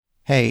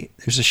Hey,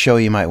 there's a show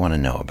you might want to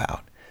know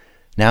about.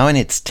 Now in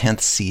its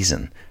 10th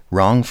season,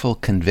 Wrongful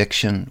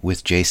Conviction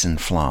with Jason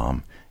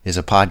Flom is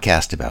a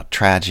podcast about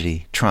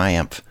tragedy,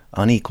 triumph,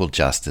 unequal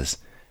justice,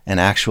 and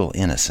actual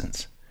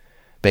innocence.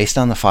 Based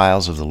on the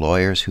files of the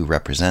lawyers who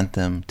represent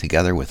them,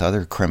 together with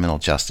other criminal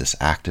justice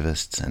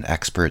activists and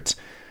experts,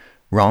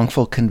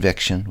 Wrongful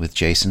Conviction with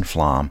Jason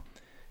Flom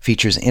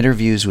features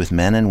interviews with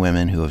men and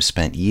women who have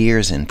spent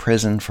years in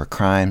prison for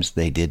crimes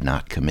they did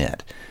not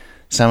commit,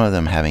 some of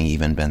them having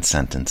even been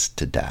sentenced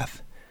to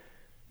death.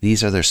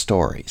 These are their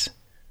stories.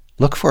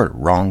 Look for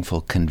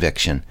Wrongful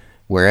Conviction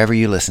wherever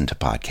you listen to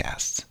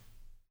podcasts.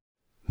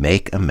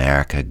 Make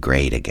America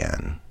great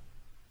again.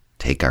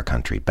 Take our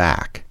country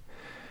back.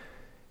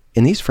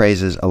 In these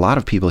phrases, a lot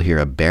of people hear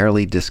a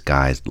barely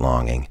disguised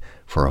longing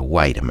for a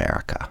white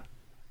America,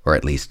 or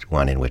at least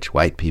one in which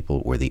white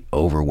people were the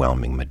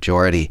overwhelming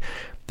majority,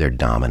 their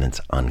dominance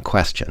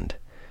unquestioned.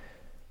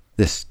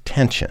 This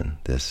tension,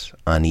 this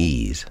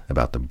unease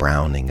about the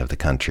browning of the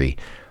country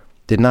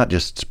did not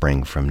just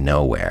spring from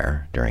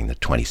nowhere during the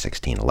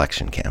 2016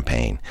 election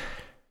campaign.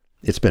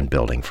 It's been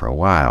building for a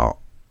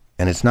while,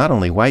 and it's not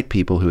only white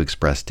people who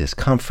express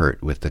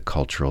discomfort with the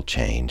cultural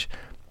change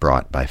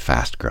brought by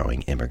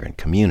fast-growing immigrant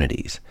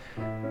communities.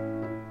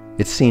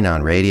 It's seen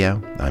on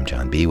radio. I'm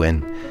John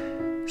Biewen.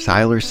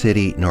 Siler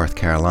City, North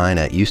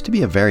Carolina used to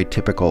be a very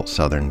typical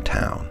southern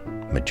town,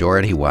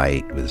 majority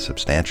white with a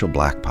substantial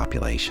black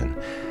population.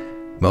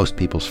 Most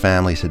people's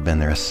families had been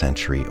there a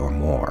century or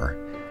more.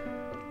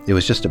 It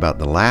was just about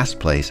the last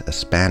place a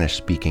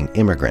Spanish-speaking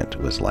immigrant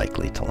was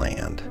likely to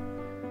land.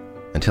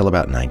 Until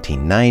about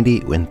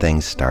 1990, when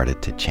things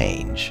started to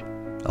change.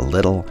 A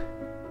little,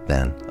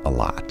 then a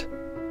lot.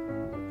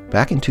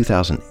 Back in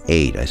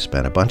 2008, I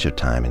spent a bunch of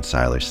time in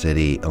Siler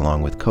City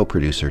along with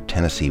co-producer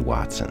Tennessee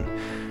Watson.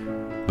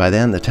 By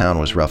then, the town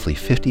was roughly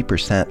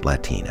 50%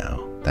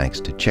 Latino, thanks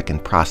to chicken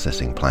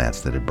processing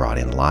plants that had brought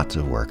in lots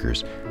of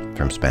workers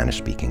from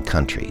Spanish-speaking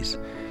countries.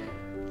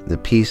 The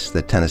piece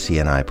that Tennessee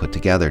and I put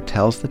together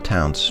tells the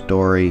town's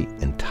story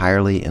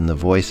entirely in the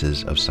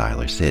voices of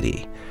Siler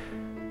City.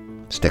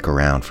 Stick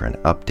around for an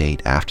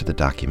update after the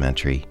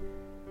documentary.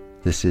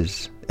 This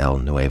is El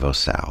Nuevo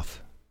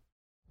South.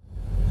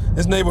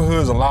 This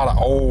neighborhood is a lot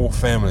of old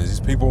families. These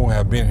people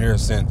have been here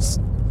since,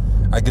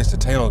 I guess the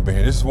town has been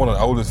here. This is one of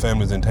the oldest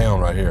families in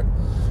town right here.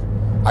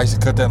 I used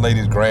to cut that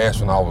lady's grass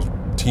when I was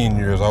 10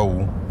 years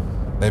old.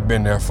 They've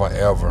been there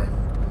forever.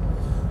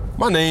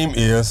 My name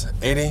is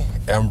Eddie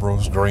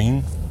Ambrose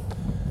Green,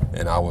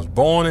 and I was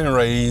born and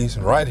raised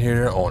right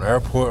here on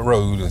Airport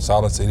Road in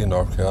Siler City,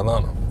 North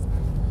Carolina.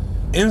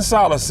 In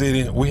Siler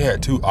City, we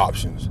had two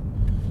options.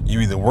 You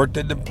either worked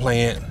at the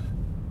plant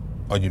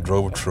or you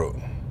drove a truck.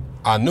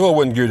 I knew I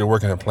wasn't geared to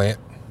work in a plant,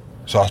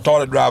 so I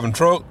started driving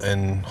truck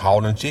and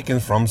hauling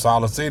chickens from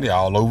Siler City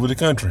all over the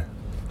country.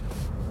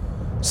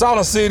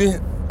 Siler City,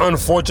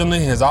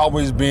 unfortunately, has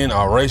always been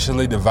a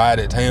racially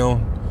divided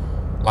town.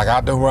 Like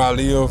out there where I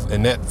live,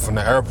 and that from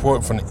the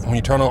airport, when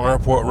you turn on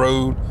Airport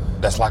Road,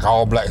 that's like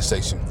all black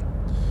section.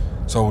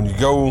 So when you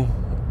go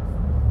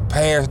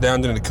past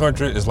down into the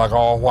country, it's like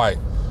all white.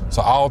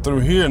 So all through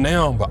here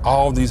now, but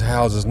all these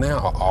houses now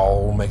are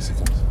all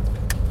Mexicans.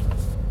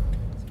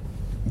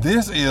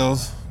 This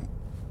is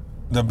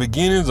the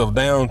beginnings of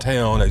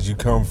downtown as you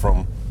come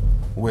from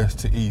west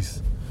to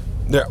east.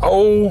 They're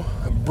old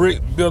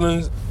brick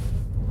buildings.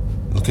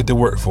 Look at the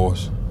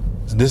workforce.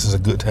 So this is a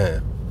good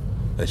time.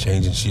 They're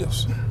changing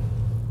shifts.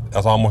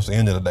 That's almost the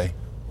end of the day.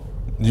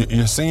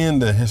 You're seeing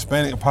the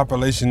Hispanic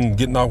population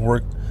getting off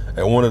work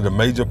at one of the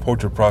major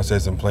poultry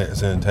processing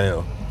plants in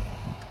town.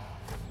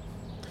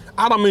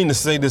 I don't mean to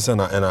say this in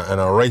a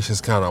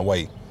racist kind of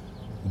way,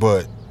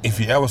 but if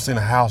you ever seen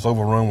a house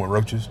overrun with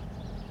roaches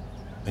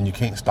and you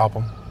can't stop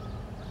them,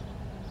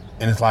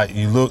 and it's like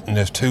you look and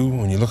there's 2,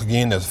 when you look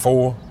again there's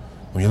 4,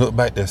 when you look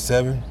back there's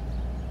 7.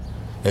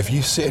 If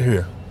you sit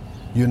here,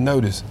 you'll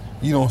notice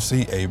you don't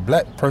see a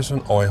black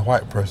person or a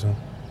white person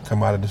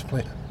come out of this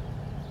plant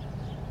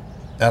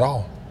at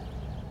all.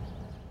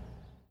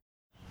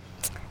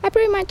 I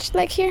pretty much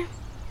like here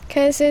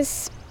because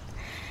it's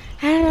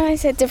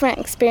a different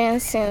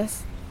experience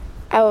since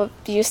I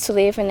used to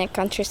live in the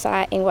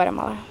countryside in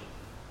Guatemala.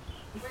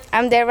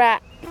 I'm Debra.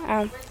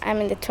 I'm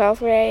in the 12th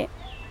grade,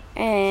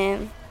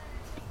 and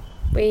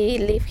we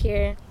live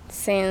here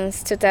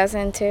since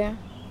 2002.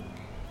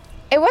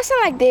 It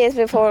wasn't like this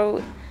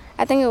before.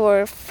 I think it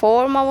were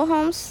 4 mobile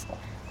homes,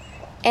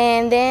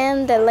 and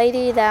then the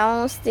lady that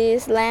owns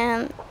this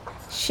land,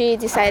 she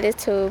decided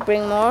to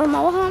bring more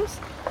mobile homes.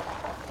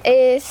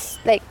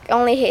 It's like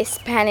only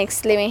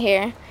Hispanics living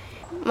here,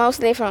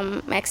 mostly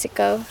from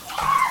Mexico.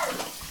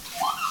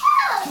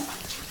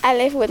 I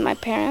live with my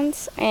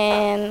parents,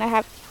 and I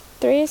have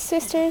 3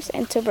 sisters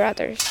and 2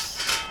 brothers.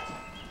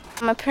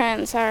 My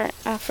parents are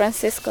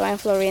Francisco and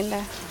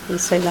Florinda. Y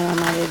soy la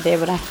mamá de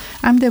Debra.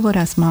 I'm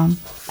Deborah's mom.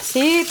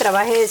 Sí,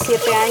 trabajé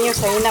 7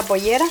 años en una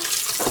pollera.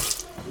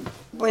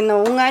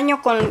 Bueno, 1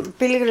 año con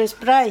Pilgrim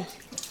Spray.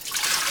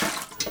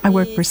 I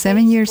worked for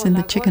 7 years in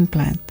the chicken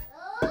plant.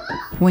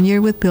 1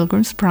 year with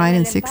Pilgrim's Pride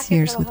and 6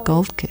 years with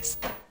Gold Kiss.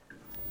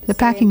 The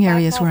packing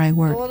area is where I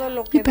work.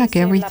 You pack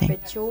everything.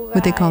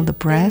 What they call the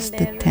breast,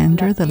 the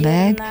tender, the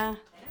leg.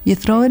 You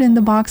throw it in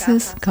the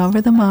boxes,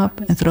 cover them up,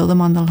 and throw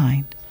them on the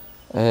line.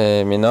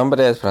 Mi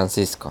nombre es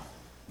Francisco.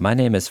 My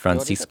name is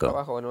Francisco.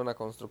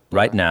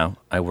 Right now,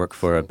 I work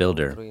for a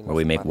builder where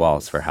we make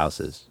walls for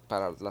houses.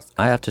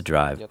 I have to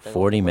drive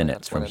 40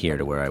 minutes from here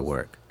to where I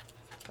work.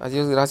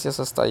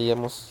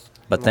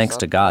 But thanks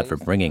to God for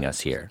bringing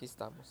us here.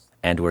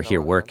 And we're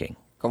here working.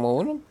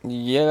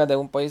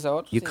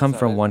 You come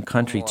from one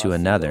country to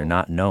another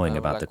not knowing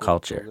about the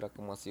culture,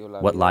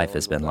 what life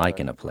has been like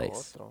in a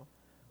place.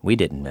 We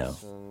didn't know.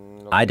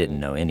 I didn't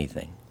know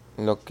anything.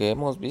 What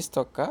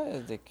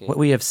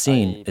we have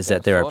seen is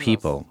that there are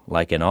people,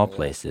 like in all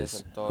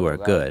places, who are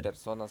good,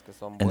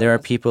 and there are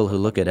people who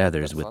look at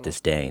others with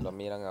disdain,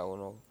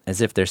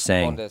 as if they're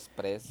saying,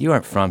 "You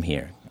aren't from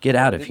here. Get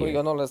out of here."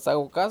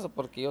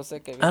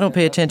 I don't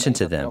pay attention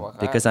to them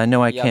because I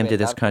know I came to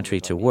this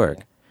country to work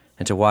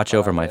and to watch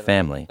over my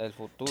family,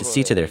 to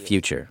see to their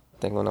future.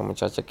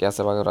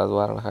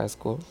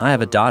 I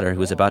have a daughter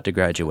who is about to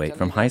graduate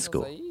from high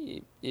school.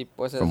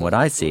 From what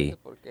I see,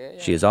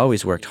 she has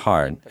always worked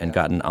hard and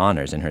gotten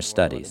honors in her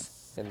studies.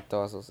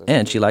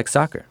 And she likes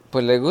soccer.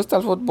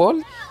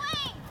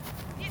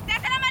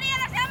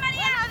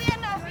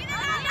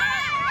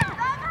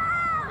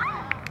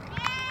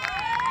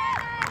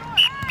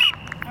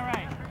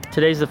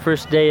 Today's the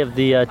first day of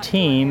the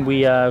team.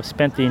 We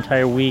spent the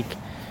entire week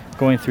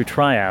going through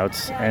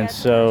tryouts, and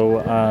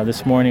so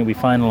this morning we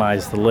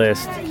finalized the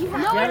list.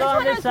 Yellow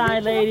on this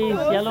side, ladies.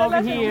 Yellow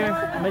over here.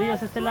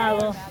 Maria's este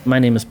lado. My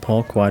name is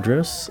Paul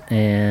Quadros,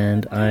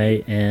 and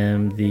I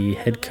am the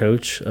head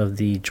coach of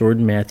the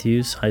Jordan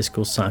Matthews High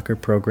School soccer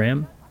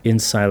program in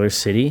Siler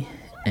City.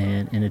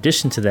 And in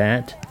addition to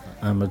that,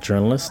 I'm a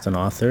journalist, an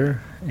author,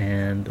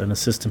 and an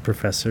assistant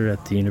professor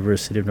at the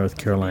University of North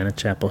Carolina,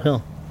 Chapel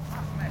Hill.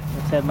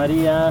 Let's have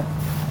Maria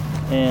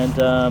and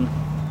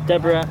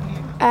Deborah.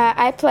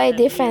 I play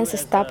defense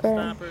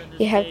stopper.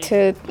 You have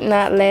to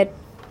not let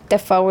the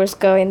forwards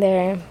go in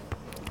there and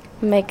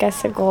make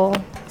us a goal.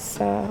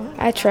 So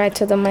I try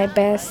to do my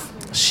best.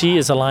 She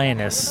is a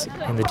lioness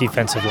in the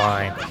defensive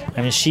line.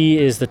 I mean, she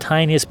is the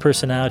tiniest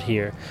person out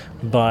here,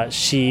 but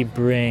she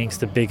brings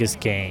the biggest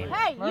game.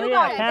 Hey, Maria, you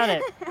got count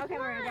it. Okay,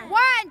 we're gonna go.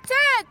 1, 2,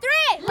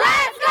 3.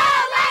 Let's go,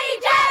 Lady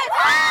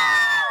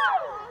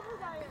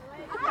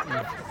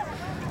Jets!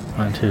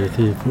 1, 2,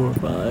 3, 4,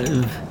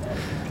 5.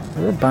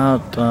 We're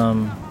about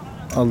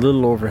a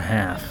little over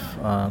half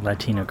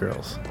Latina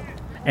girls.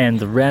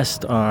 And the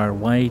rest are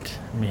white.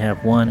 We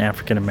have one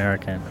African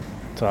American.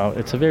 So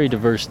it's a very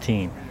diverse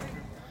team.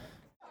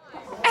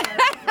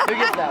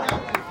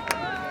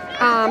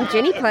 I'm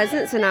Jenny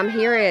Pleasance, and I'm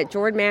here at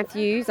Jordan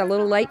Matthews, a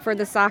little late for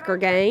the soccer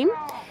game.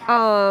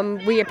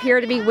 We appear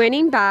to be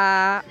winning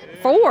by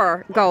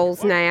 4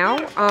 goals now.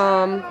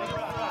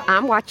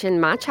 I'm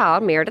watching my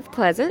child, Meredith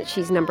Pleasant.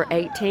 She's number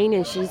 18,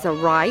 and she's a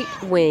right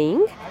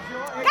wing.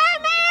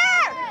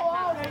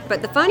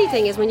 But the funny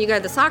thing is when you go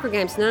to the soccer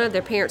games, none of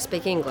their parents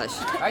speak English.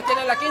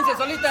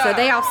 So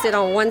they all sit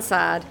on one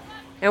side,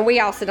 and we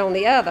all sit on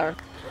the other.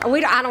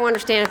 I don't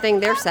understand a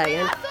thing they're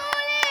saying.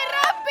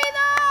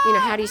 You know,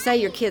 how do you say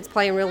your kid's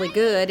playing really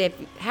good if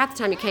half the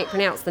time you can't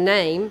pronounce the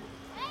name,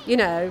 you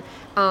know,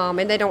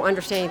 and they don't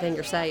understand anything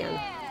you're saying.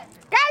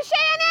 Go,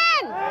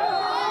 Shannon!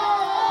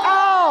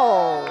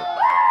 Oh!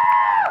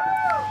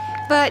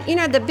 But, you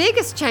know, the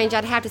biggest change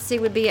I'd have to see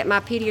would be at my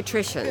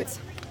pediatricians.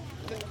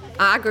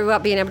 I grew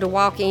up being able to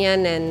walk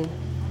in and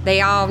they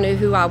all knew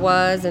who I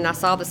was and I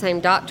saw the same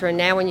doctor, and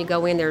now when you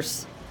go in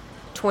there's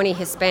 20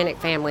 Hispanic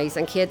families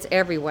and kids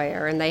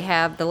everywhere, and they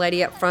have the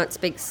lady up front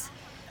speaks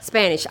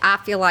Spanish. I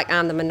feel like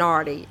I'm the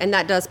minority, and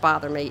that does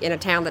bother me. In a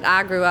town that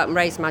I grew up and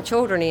raised my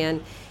children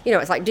in, you know,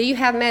 it's like, do you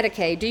have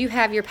Medicaid? Do you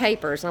have your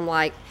papers? I'm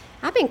like,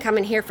 I've been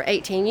coming here for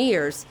 18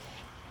 years.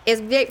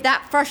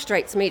 That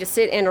frustrates me to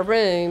sit in a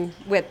room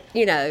with,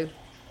 you know,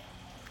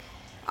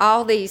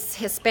 all these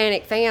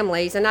Hispanic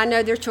families, and I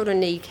know their children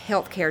need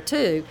health care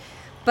too,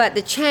 but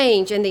the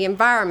change in the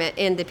environment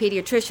in the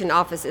pediatrician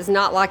office is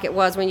not like it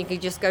was when you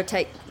could just go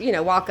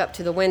walk up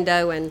to the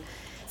window and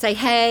say,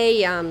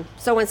 hey,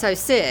 so-and-so's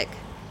sick.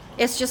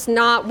 It's just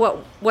not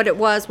what it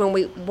was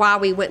why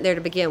we went there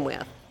to begin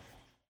with.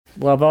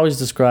 Well, I've always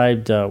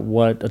described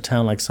what a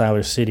town like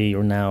Siler City,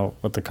 or now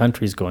what the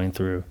country's going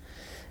through,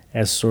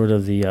 as sort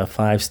of the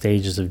 5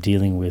 stages of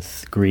dealing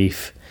with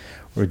grief,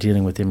 or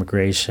dealing with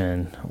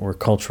immigration, or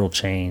cultural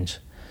change.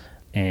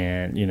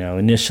 And, you know,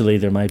 initially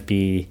there might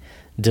be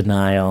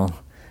denial,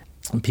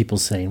 and people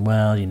saying,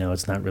 well, you know,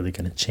 it's not really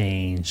going to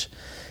change.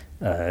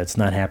 It's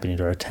not happening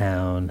to our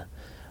town.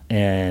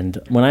 And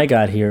when I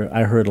got here,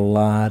 I heard a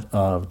lot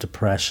of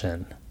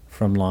depression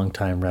from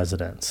longtime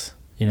residents.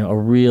 You know, a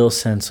real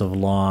sense of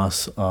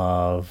loss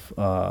of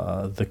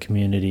the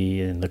community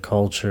and the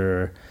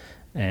culture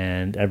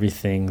and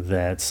everything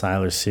that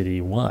Siler City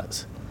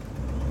was.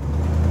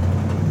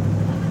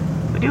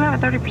 We do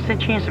have a 30%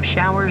 chance of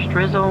showers,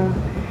 drizzle.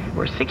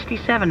 We're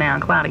 67 now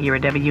and cloudy here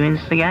at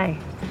WNCA.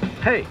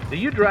 Hey, do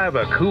you drive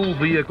a cool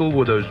vehicle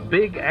with those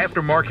big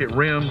aftermarket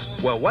rims?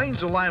 Well,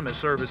 Wayne's Alignment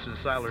Service in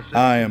Siler City.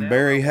 I am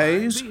Barry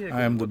Hayes.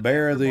 I am the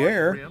bearer of the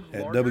air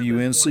at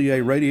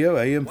WNCA Radio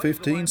AM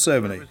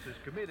 1570.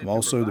 I'm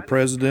also the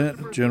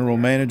president, general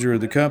manager of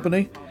the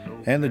company,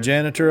 and the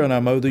janitor, and I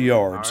mow the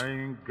yards.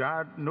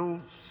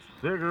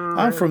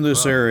 I'm from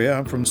this area.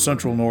 I'm from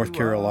central North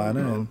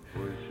Carolina,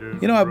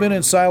 and I've been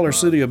in Siler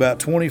City about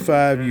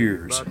 25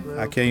 years.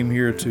 I came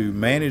here to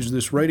manage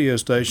this radio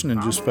station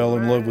and just fell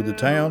in love with the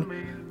town.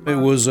 It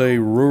was a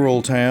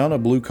rural town, a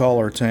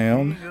blue-collar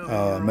town,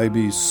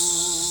 maybe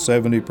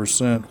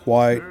 70%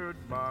 white,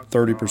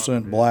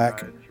 30%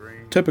 black,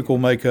 typical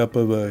makeup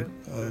of a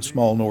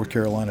small North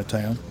Carolina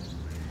town.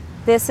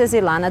 This is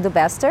Ilana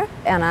Dubester,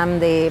 and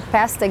I'm the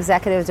past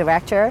executive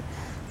director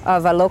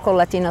of a local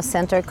Latino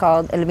center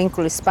called El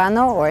Vínculo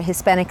Hispano, or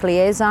Hispanic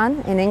Liaison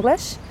in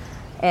English.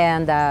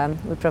 And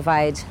we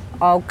provide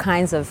all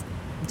kinds of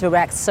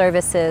direct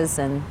services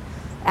and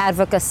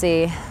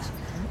advocacy.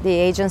 The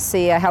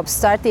agency, I helped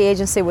start the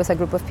agency with a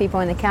group of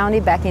people in the county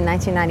back in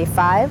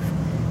 1995.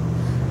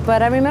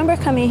 But I remember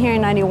coming here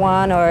in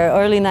 91 or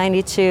early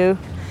 92,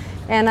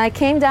 and I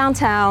came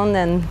downtown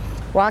and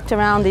walked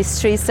around these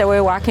streets that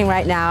we're walking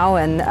right now,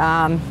 and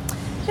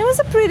it was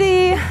a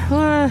pretty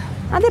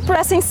a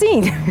depressing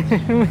scene. I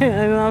don't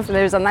know if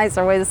there's a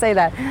nicer way to say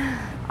that.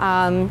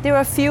 There were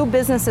a few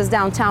businesses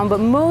downtown, but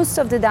most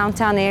of the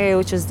downtown area,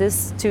 which is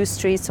these two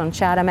streets on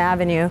Chatham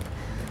Avenue,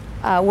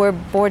 were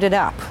boarded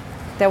up.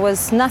 There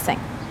was nothing.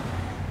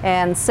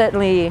 And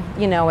certainly,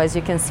 as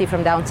you can see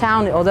from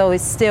downtown, although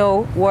it's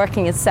still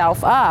working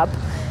itself up,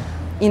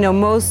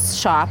 most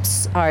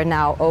shops are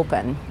now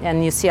open,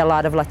 and you see a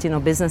lot of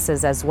Latino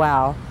businesses as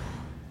well.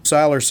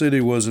 Siler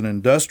City was an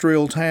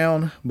industrial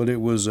town, but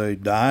it was a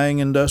dying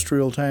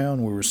industrial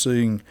town. We were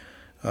seeing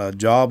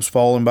jobs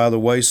falling by the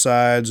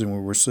waysides, and we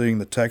were seeing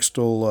the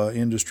textile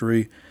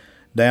industry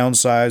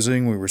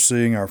downsizing. We were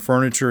seeing our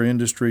furniture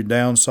industry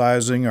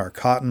downsizing. Our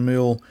cotton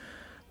mill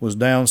was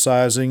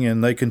downsizing,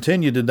 and they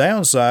continued to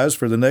downsize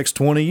for the next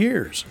 20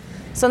 years.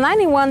 So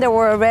 91, we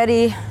were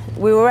ready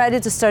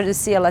to start to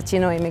see a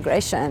Latino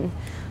immigration.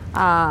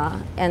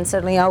 And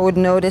certainly I would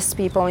notice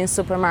people in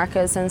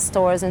supermarkets and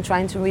stores and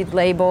trying to read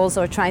labels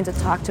or trying to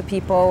talk to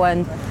people,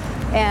 and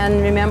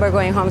remember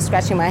going home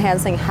scratching my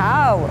head saying,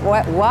 how,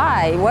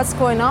 why, what's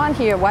going on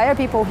here? Why are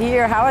people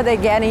here? How are they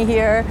getting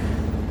here?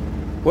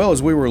 Well,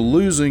 as we were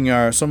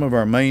losing some of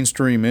our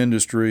mainstream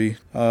industry,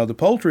 the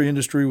poultry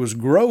industry was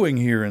growing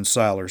here in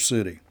Siler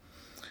City.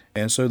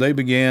 And so they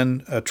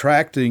began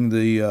attracting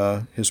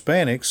the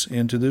Hispanics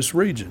into this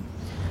region.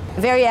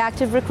 Very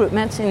active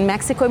recruitment in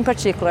Mexico in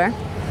particular.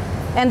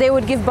 And they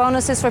would give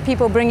bonuses for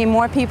people, bringing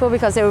more people,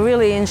 because they were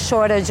really in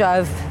shortage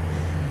of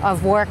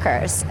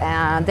workers.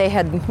 They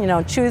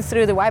had, chewed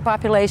through the white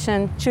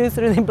population, chewed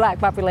through the black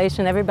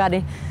population.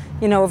 Everybody,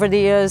 over the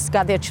years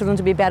got their children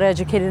to be better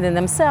educated than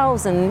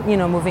themselves and,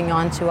 moving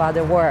on to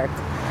other work.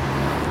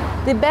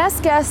 The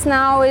best guess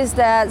now is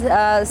that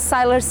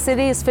Siler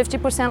City is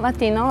 50%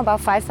 Latino,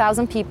 about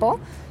 5,000 people.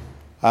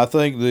 I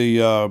think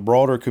the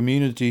broader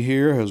community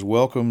here has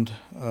welcomed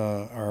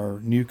our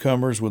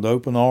newcomers with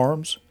open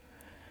arms.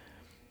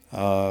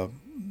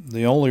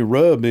 The only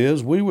rub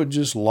is we would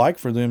just like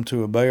for them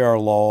to obey our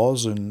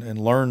laws and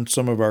learn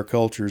some of our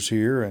cultures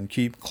here and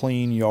keep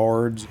clean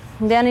yards.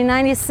 Then in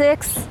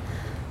 '96,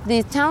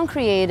 the town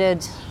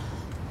created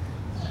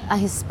a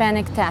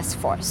Hispanic task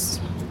force.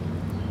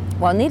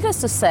 Well, needless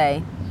to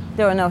say,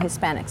 there were no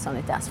Hispanics on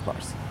the task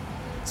force.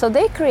 So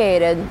they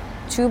created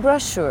 2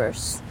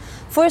 brochures.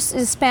 First,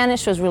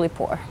 Spanish was really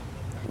poor.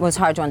 It was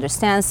hard to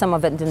understand. Some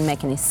of it didn't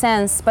make any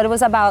sense, but it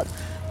was about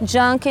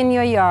junk in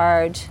your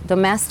yard,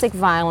 domestic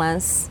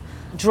violence,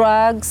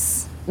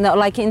 drugs. No,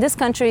 like in this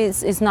country,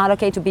 it's not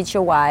okay to beat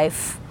your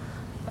wife.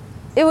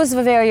 It was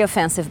a very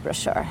offensive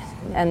brochure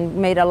and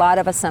made a lot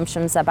of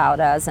assumptions about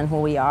us and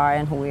who we are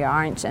and who we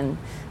aren't and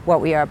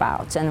what we are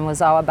about. And it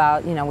was all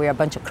about, we're a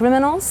bunch of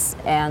criminals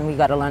and we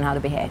got to learn how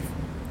to behave.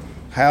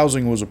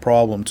 Housing was a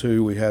problem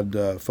too. We had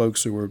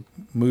folks who were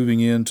moving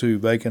into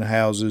vacant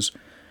houses,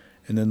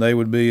 and then they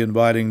would be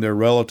inviting their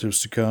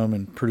relatives to come,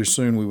 and pretty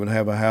soon we would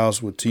have a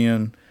house with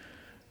 10,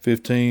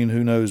 15,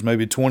 who knows,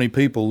 maybe 20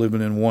 people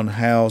living in one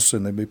house,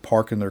 and they'd be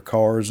parking their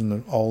cars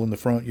all in the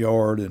front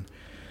yard and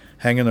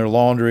hanging their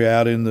laundry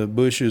out in the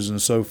bushes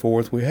and so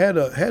forth. We had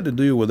to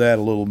deal with that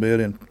a little bit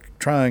and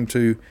trying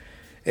to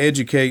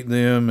educate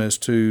them as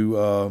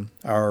to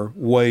our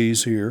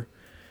ways here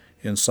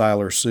in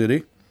Siler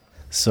City.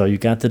 So you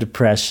got the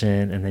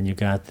depression, and then you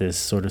got this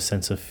sort of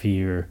sense of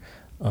fear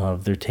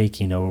of they're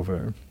taking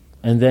over.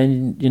 And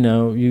then,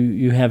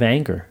 you have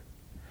anger.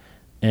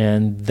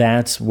 And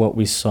that's what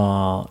we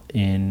saw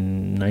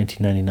in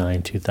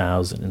 1999,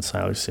 2000 in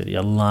Siler City.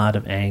 A lot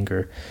of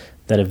anger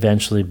that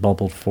eventually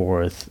bubbled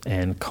forth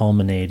and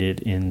culminated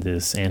in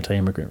this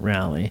anti-immigrant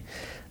rally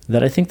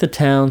that I think the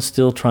town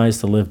still tries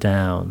to live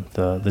down,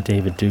 the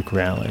David Duke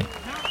rally.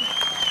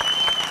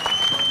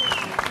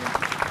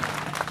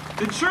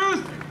 The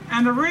truth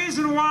and the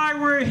reason why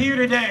we're here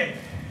today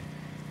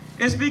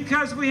is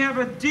because we have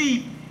a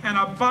deep and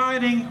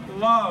abiding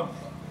love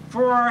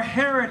for our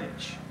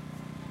heritage,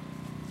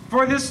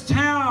 for this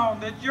town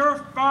that your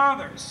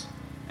fathers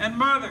and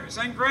mothers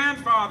and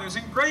grandfathers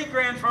and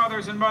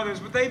great-grandfathers and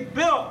mothers, what they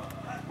built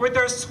with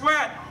their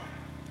sweat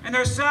and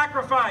their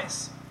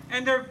sacrifice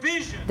and their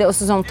vision.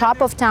 This was on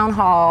top of town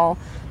hall.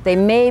 They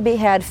maybe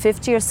had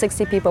 50 or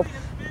 60 people,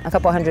 a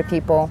couple hundred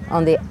people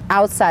on the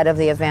outside of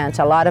the event,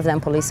 a lot of them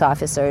police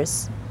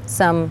officers,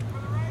 some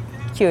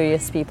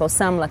curious people,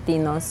 some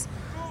Latinos,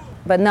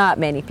 but not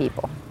many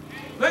people.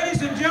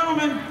 Ladies and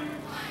gentlemen,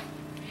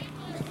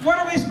 what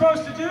are we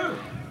supposed to do?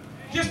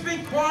 Just be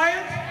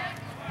quiet?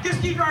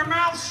 Just keep our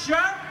mouths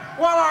shut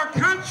while our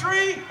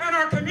country and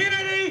our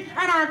community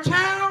and our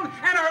town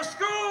and our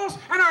schools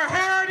and our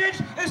heritage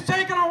is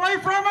taken away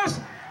from us?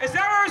 Is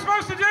that what we're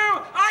supposed to do?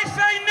 I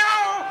say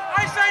no!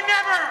 I say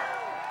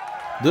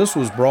never! This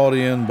was brought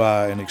in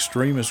by an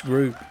extremist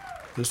group.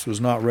 This was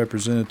not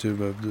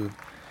representative of the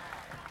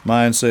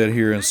mindset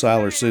here in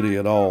Siler City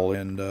at all,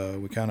 and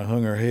we kind of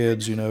hung our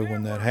heads,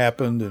 when that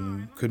happened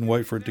and couldn't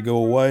wait for it to go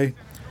away.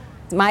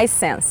 My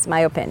sense,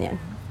 my opinion,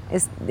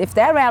 is if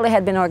that rally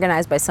had been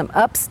organized by some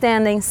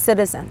upstanding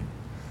citizen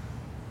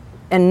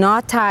and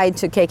not tied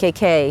to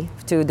KKK,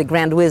 to the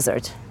Grand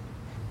Wizard,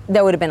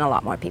 there would have been a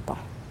lot more people.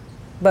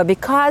 But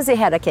because it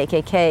had a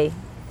KKK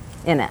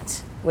in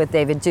it with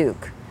David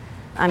Duke,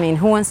 I mean,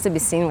 who wants to be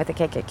seen with the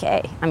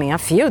KKK? I mean, a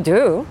few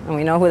do, and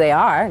we know who they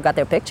are, got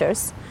their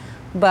pictures.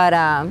 But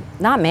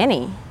not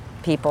many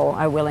people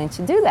are willing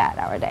to do that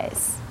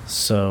nowadays.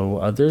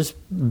 So there's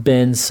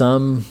been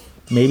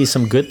maybe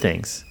some good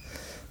things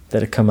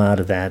that have come out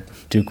of that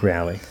Duke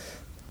rally.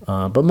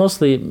 But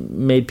mostly it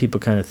made people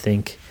kind of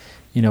think,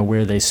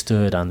 where they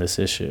stood on this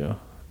issue.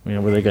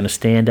 Were they going to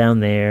stand down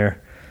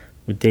there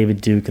with David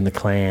Duke and the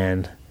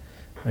Klan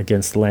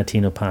against the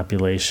Latino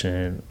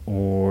population,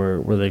 or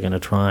were they going to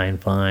try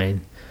and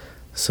find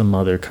some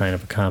other kind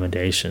of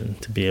accommodation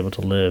to be able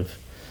to live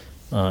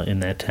in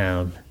that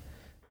town?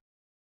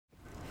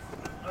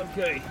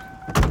 Okay.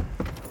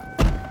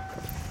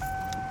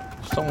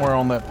 Somewhere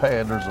on that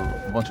pad, there's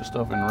a bunch of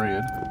stuff in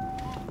red.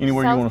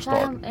 Anywhere you want to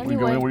start. We can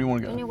go anywhere you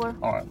want to go. Anywhere.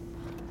 All right.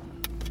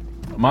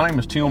 My name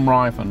is Tim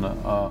Rife, and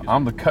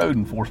I'm the code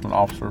enforcement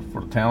officer for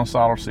the town of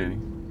Siler City.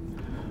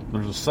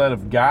 There's a set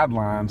of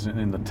guidelines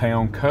in the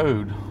town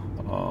code,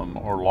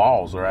 or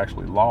laws. They're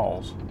actually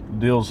laws.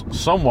 Deals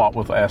somewhat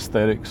with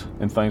aesthetics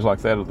and things like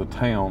that of the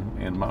town,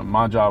 and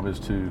my job is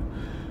to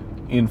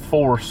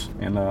enforce,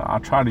 and I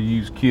try to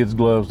use kids'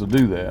 gloves to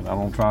do that. I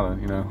don't try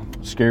to,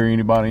 scare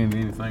anybody into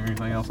anything or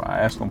anything else. I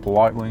ask them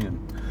politely. And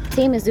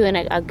Tim is doing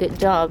a good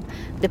job.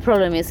 The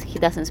problem is he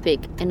doesn't speak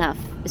enough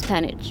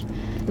Spanish.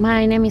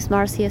 My name is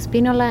Marcia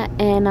Espinola,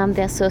 and I'm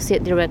the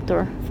Associate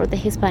Director for the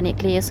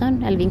Hispanic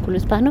Liaison, El Vínculo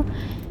Hispano.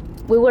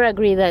 We were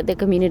agreed that the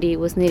community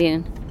was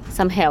needing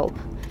some help.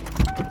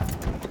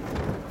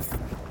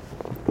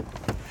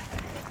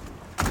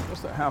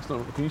 What's that house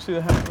number? Can you see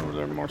the house over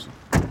there, Marcia?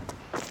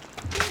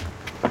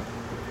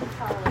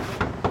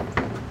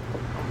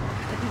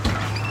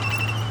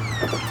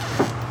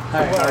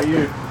 Hi, how are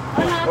you?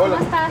 Hola, ¿cómo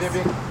estás? Bien,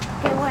 bien.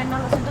 Qué bueno,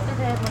 lo siento que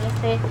te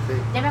molesté.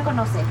 Ya me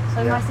conoce,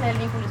 soy Marcia del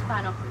Vínculo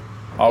Hispano.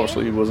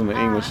 Obviously, he wasn't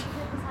English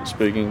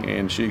speaking,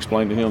 and she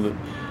explained to him that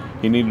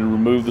he needed to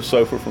remove the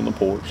sofa from the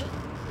porch.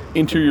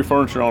 Interior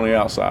furniture on the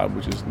outside,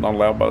 which is not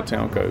allowed by the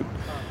town code.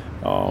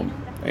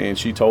 And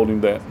she told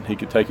him that he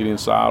could take it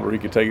inside or he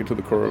could take it to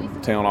the curb.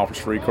 The town offers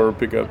free curb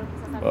pickup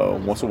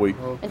once a week.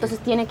 Entonces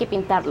tiene que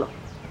pintarlo.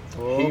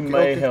 He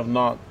may have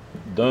not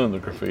done the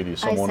graffiti,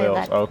 someone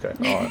else. That. Okay, all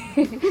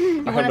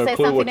right. I have no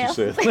clue what you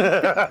said.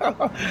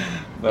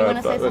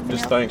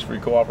 Just thanks for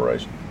your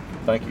cooperation.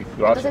 Thank you.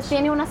 Gracias. Entonces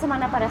tiene una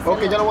semana para hacerlo.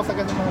 Okay, ya lo voy a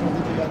sacar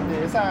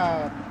de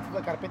esa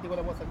carpeta, igual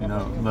la voy a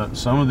sacar.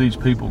 Some of these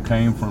people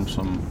came from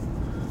some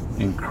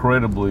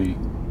incredibly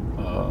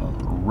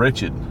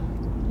wretched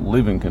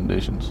living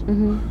conditions,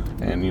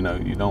 and you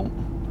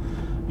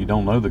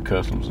don't know the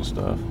customs and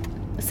stuff.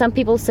 Some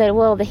people said,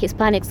 well, the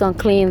Hispanics don't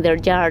clean their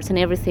yards and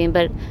everything,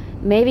 but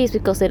maybe it's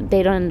because they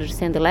don't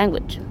understand the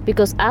language.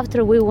 Because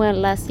after we went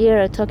last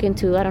year talking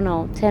to,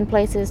 10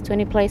 places,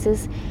 20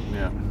 places,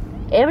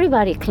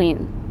 everybody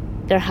cleaned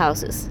their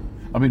houses.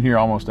 I've been here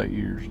almost 8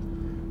 years.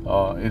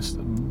 It's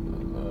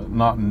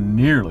not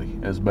nearly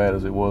as bad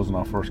as it was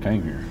when I first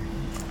came here.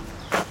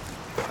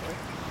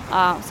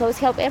 So it's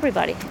helped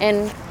everybody,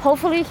 and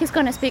hopefully he's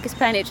going to speak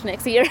Spanish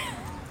next year.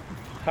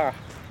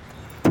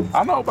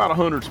 I know about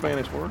 100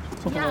 Spanish words,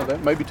 something like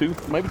that, maybe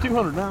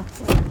 200 now.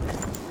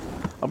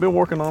 I've been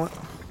working on it.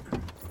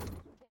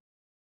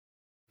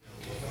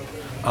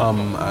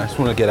 I just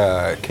want to get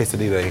a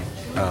quesadilla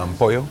de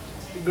pollo.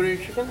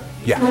 Grilled chicken?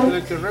 Yeah. You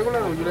like the regular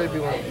or you like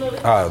the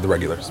one? The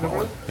regular, small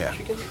one. Yeah.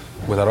 Chicken?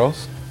 With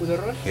arroz? With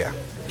arroz? Yeah.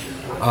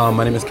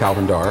 My name is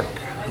Calvin Dark.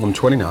 I'm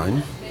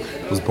 29.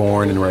 Was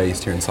born and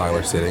raised here in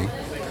Siler City.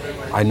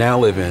 I now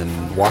live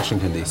in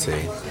Washington, D.C.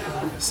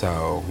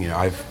 So,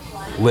 I've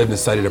lived and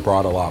studied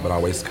abroad a lot, but I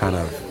always kind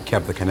of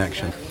kept the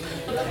connection.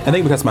 I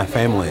think because my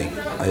family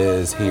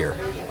is here.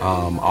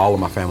 All of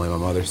my family, my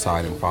mother's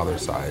side and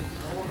father's side.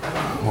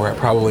 We're at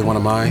probably one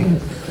of my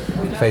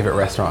favorite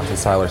restaurants in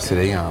Siler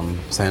City,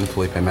 San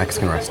Felipe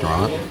Mexican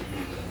restaurant.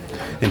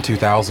 In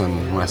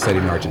 2000, when I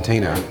studied in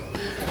Argentina,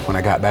 when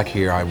I got back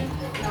here, I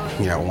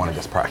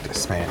wanted to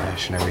practice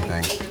Spanish and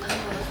everything.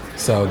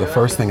 So the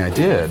first thing I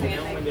did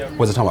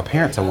was to tell my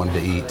parents I wanted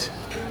to eat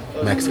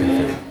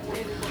Mexican food.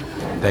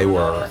 They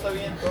were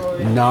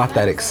not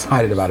that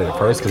excited about it at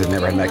first because they'd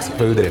never had Mexican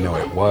food. They didn't know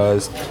what it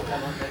was.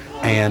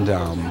 And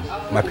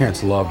my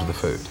parents loved the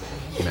food,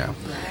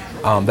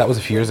 That was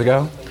a few years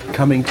ago.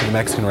 Coming to the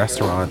Mexican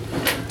restaurant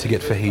to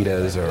get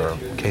fajitas or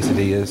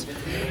quesadillas,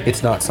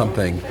 it's not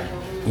something,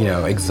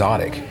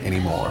 exotic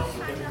anymore.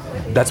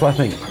 That's why I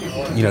think,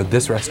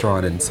 this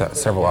restaurant and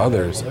several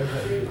others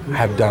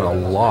have done a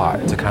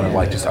lot to kind of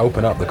like just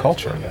open up the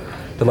culture,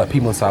 to let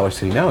people in Siler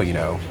City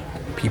know,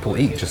 people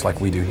eat just like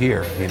we do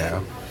here,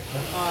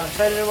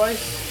 Fried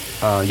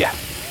rice? Yeah.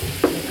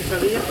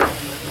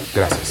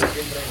 Gracias.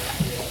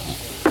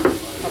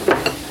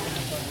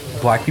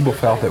 Black people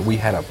felt that we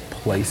had a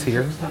place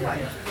here.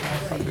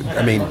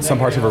 I mean, some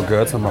parts of it were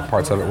good, some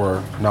parts of it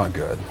were not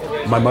good.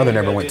 My mother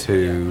never went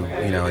to,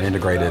 an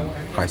integrated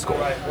high school,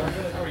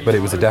 but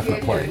it was a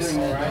definite place.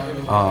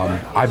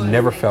 I've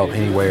never felt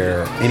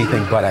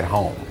anything but at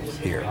home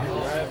here.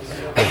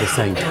 At the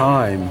same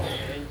time,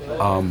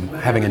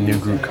 having a new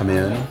group come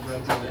in,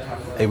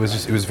 it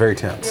was very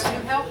tense,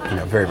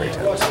 very, very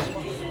tense.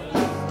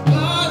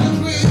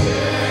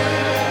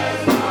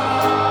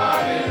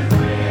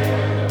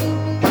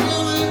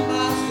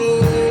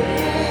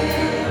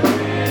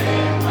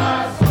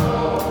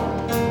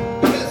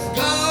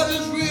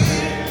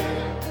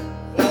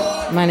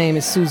 My name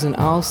is Susan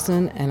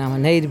Alston, and I'm a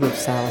native of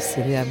Siler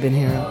City. I've been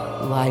here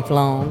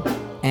lifelong,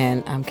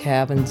 and I'm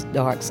Calvin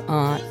Dark's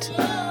aunt.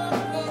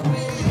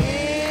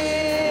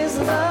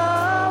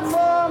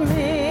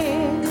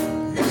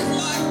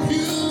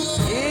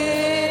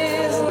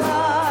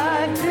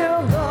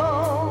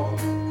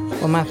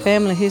 Well, my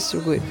family history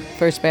with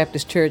First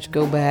Baptist Church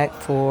go back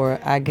for,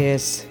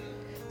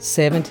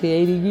 70,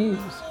 80 years,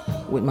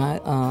 with my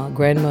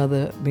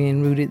grandmother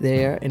being rooted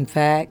there. In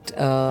fact,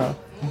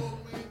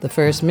 the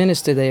first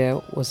minister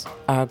there was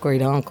our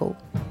great uncle,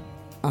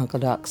 Uncle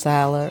Doc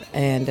Siler,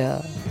 and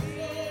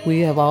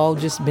we have all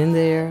just been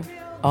there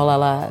all our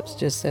lives,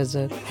 just as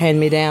a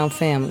hand-me-down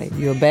family.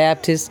 You're a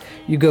Baptist,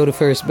 you go to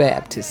First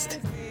Baptist.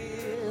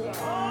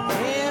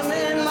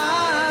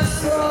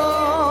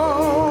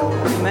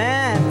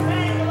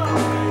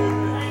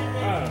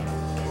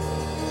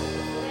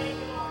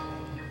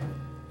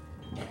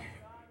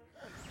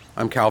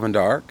 I'm Calvin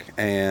Dark,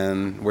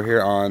 and we're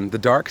here on the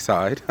dark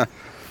side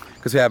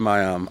because we have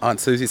my Aunt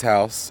Susie's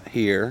house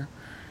here,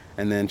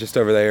 and then just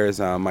over there is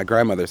my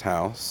grandmother's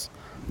house.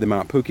 Then my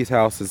Aunt Pookie's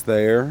house is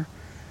there.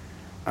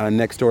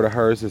 Next door to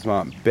hers is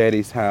my Aunt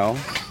Betty's house.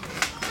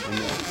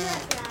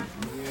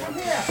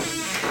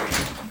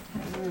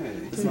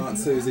 This is my Aunt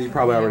Susie, you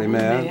probably already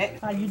met.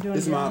 How you doing?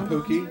 This is my Aunt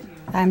Pookie.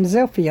 I'm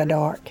Zylphia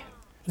Dark.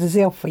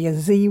 Zylphia,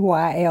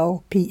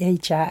 Zylphia.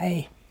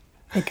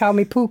 They call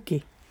me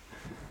Pookie.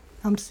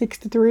 I'm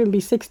 63 and be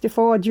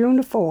 64 June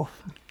the 4th.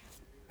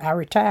 I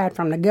retired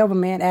from the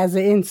government as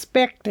an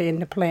inspector in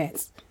the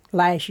plants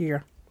last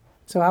year.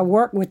 So I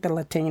work with the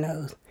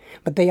Latinos.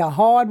 But they are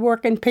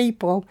hard-working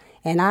people,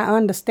 and I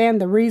understand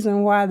the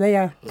reason why they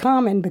are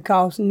coming,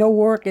 because no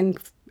work, and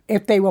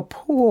if they were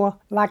poor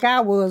like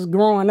I was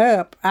growing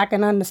up, I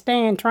can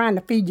understand trying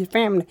to feed your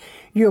family.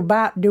 You're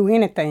about to do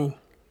anything.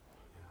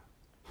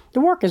 The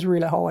work is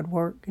really hard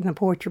work in the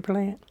poultry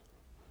plant.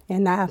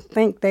 And I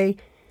think they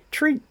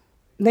treat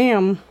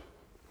them,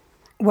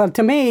 well,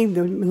 to me,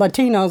 the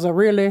Latinos are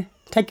really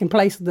taking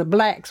place of the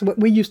blacks, what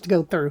we used to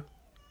go through.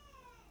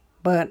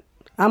 But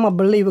I'm a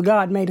believer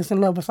God made us and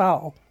love us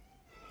all.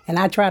 And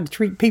I try to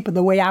treat people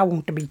the way I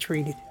want to be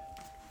treated.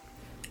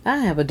 I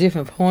have a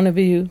different point of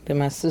view than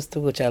my sister,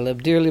 which I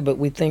love dearly, but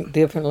we think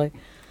differently.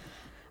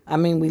 I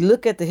mean, we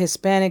look at the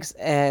Hispanics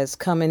as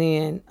coming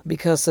in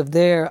because of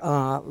their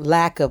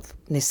lack of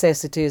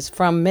necessities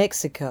from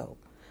Mexico.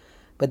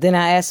 But then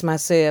I ask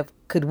myself,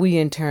 could we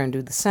in turn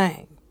do the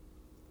same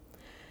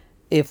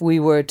if we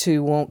were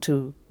to want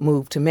to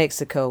move to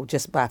Mexico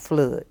just by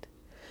flood?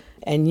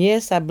 And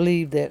yes, I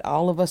believe that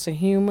all of us are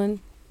human,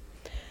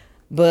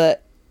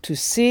 but to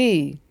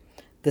see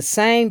the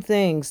same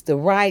things, the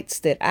rights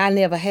that I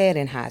never had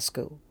in high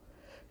school,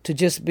 to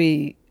just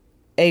be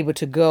able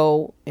to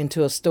go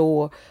into a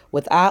store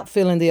without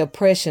feeling the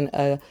oppression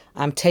of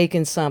I'm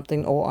taking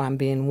something or I'm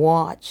being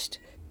watched.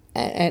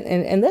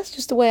 And that's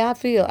just the way I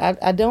feel.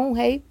 I don't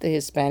hate the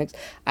Hispanics.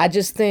 I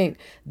just think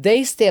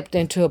they stepped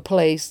into a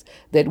place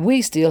that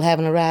we still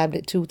haven't arrived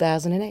at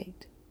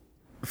 2008.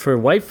 For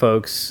white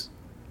folks,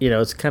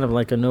 it's kind of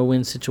like a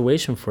no-win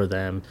situation for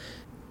them.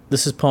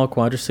 This is Paul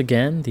Quadras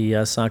again,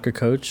 the soccer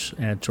coach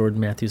at Jordan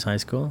Matthews High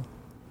School.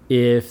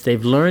 If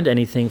they've learned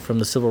anything from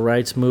the civil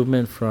rights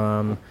movement,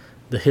 from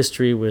the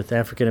history with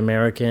African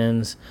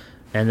Americans,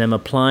 and them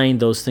applying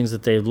those things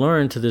that they've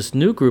learned to this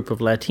new group of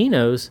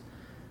Latinos,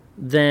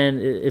 then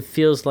it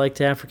feels like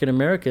to African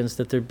Americans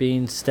that they're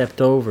being stepped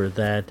over,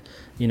 that,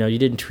 you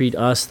didn't treat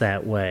us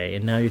that way,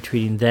 and now you're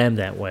treating them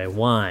that way.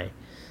 Why?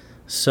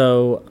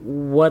 So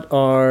what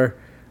are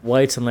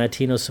whites and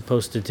Latinos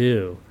supposed to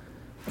do?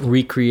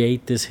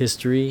 Recreate this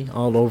history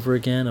all over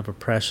again of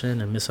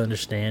oppression and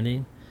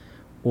misunderstanding?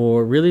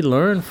 Or really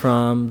learn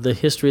from the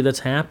history that's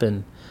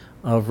happened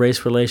of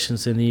race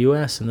relations in the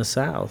U.S. and the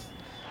South?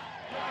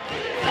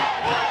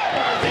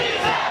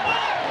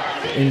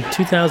 In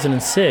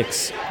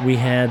 2006, we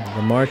had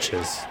the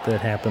marches that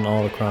happened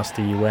all across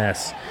the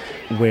U.S.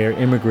 where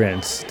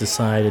immigrants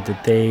decided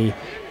that they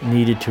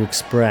needed to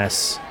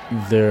express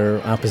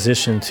their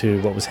opposition to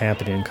what was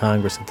happening in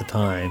Congress at the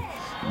time.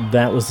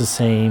 That was the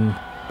same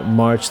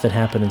march that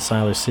happened in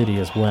Siler City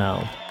as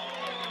well.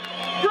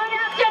 Good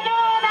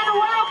afternoon and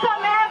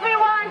welcome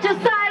everyone to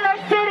Siler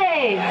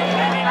City.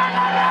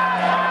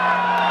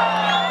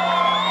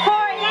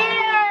 For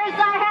years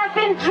I have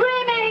been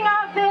dreaming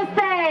of this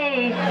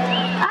day.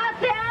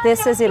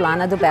 This is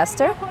Ilana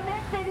Dubester.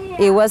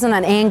 It wasn't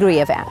an angry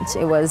event.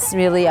 It was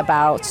really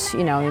about,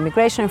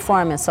 immigration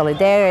reform and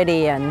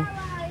solidarity, and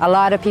a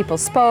lot of people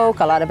spoke,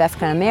 a lot of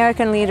African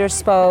American leaders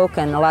spoke,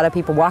 and a lot of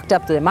people walked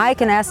up to the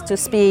mic and asked to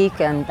speak,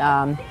 and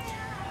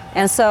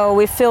so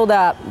we filled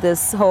up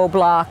this whole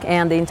block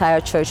and the entire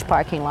church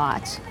parking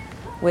lot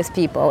with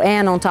people,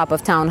 and on top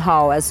of Town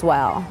Hall as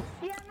well.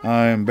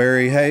 I'm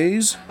Barry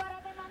Hayes.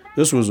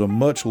 This was a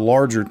much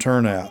larger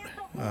turnout.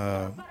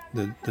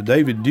 The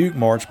David Duke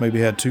March maybe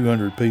had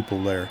 200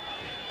 people there.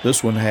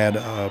 This one had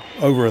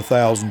over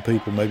 1,000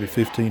 people, maybe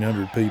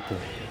 1,500 people.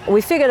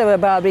 We figured it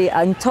would probably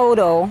in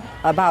total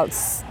about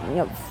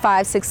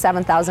 5, 6,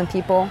 7,000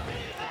 people.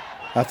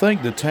 I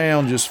think the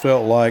town just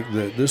felt like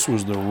that this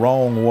was the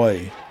wrong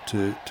way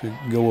to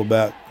go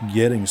about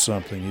getting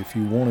something. If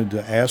you wanted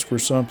to ask for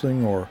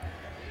something or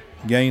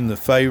gain the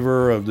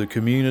favor of the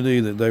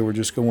community, that they were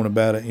just going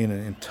about it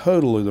in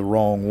totally the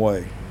wrong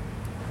way.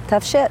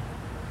 Tough shit.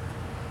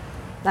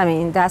 I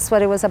mean, that's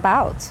what it was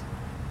about.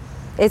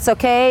 It's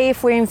okay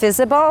if we're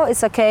invisible.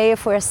 It's okay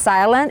if we're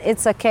silent.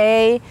 It's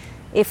okay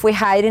if we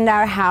hide in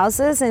our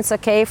houses. It's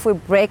okay if we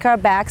break our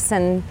backs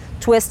and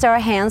twist our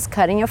hands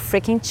cutting your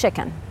freaking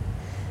chicken.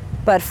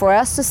 But for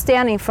us to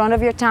stand in front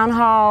of your town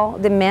hall,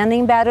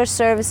 demanding better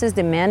services,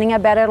 demanding a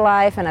better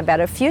life and a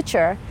better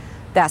future,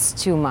 that's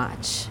too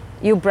much.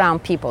 You brown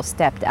people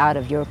stepped out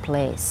of your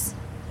place.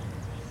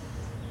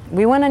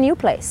 We want a new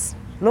place.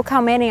 Look how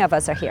many of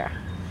us are here.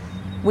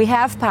 We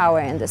have power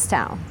in this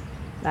town,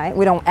 right?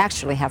 We don't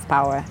actually have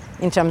power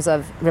in terms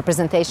of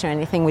representation or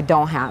anything. We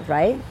don't have,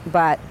 right?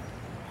 But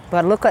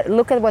look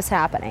at what's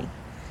happening,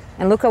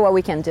 and look at what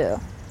we can do.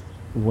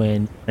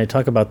 When I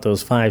talk about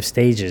those 5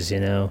 stages,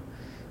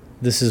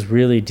 this is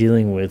really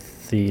dealing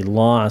with the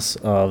loss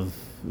of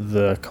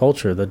the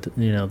culture.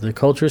 The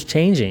culture is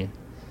changing,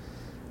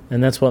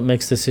 and that's what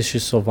makes this issue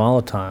so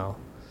volatile.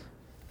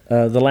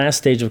 The last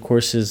stage, of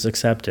course, is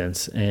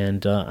acceptance,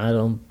 and I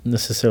don't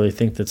necessarily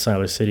think that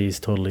Siler City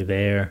is totally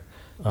there,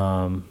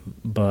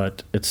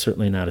 but it's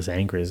certainly not as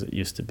angry as it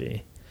used to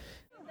be.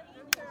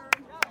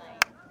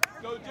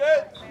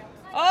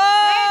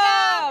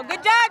 Oh,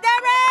 good job,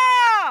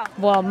 Deborah!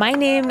 Well, my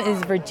name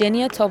is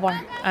Virginia Tobar.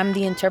 I'm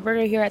the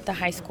interpreter here at the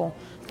high school.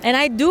 And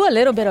I do a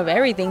little bit of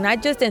everything,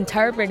 not just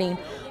interpreting,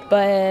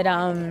 but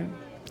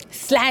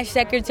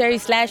 /secretary,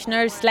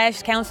 /nurse,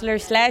 /counselor,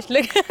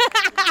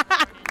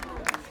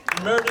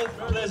 Meredith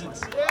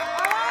Pleasance.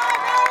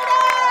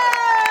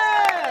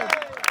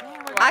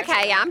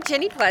 Okay, I'm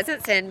Jenny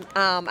Pleasance, and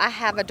I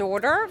have a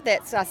daughter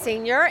that's a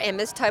senior, and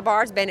Ms.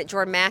 Tobar's been at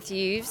Jordan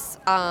Matthews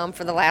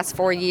for the last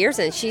 4 years,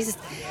 and she's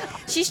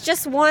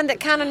just one that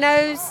kind of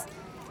knows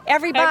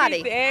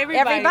everybody.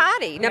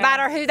 Everybody, no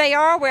matter who they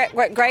are,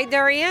 what grade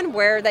they're in,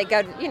 where they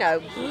go,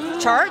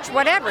 church,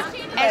 whatever.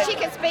 And she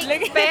can speak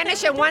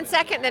Spanish in 1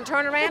 second, then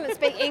turn around and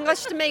speak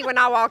English to me when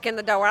I walk in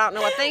the door. I don't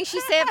know a thing she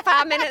said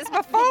 5 minutes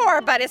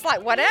before, but it's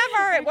like,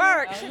 whatever, it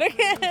works.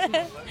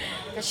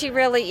 She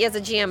really is a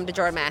gem to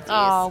Jordan Matthews.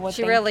 Oh, well,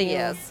 she really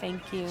is.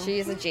 Thank you. She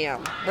is a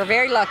gem. We're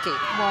very lucky.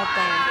 Well,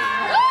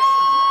 thanks.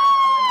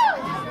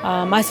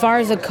 As far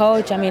as a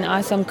coach,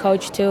 awesome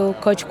coach too.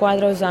 Coach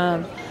Cuadros,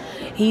 I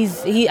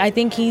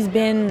think he's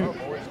been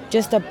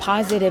just a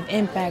positive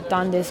impact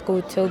on this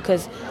school too,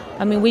 because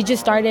we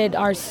just started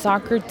our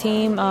soccer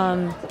team.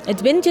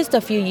 It's been just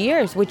a few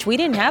years, which we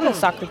didn't have a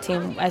soccer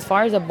team as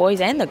far as the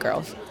boys and the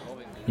girls.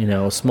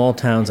 A small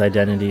town's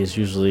identity is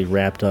usually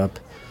wrapped up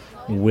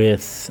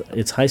with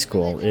its high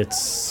school, its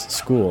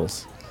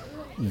schools.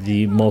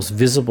 The most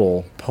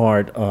visible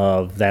part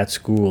of that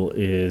school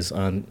is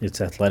on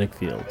its athletic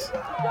fields.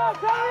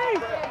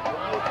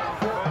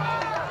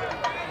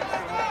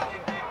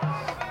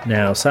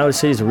 Now, Siler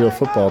City is a real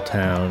football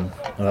town,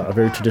 a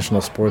very traditional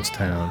sports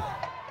town.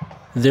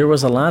 There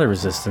was a lot of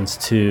resistance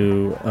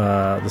to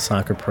the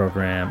soccer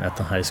program at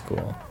the high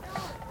school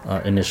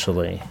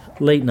initially.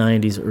 Late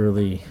 90s,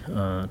 early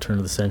turn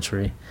of the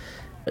century.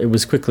 It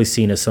was quickly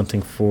seen as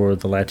something for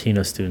the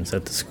Latino students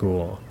at the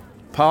school.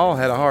 Paul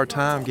had a hard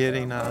time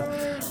getting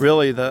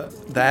really the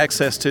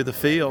access to the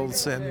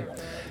fields, and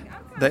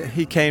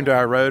he came to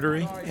our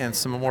Rotary, and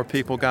some more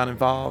people got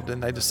involved,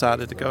 and they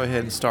decided to go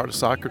ahead and start a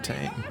soccer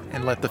team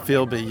and let the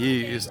field be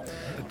used.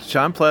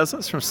 John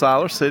Pleasant's from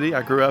Siler City.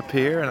 I grew up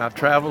here, and I've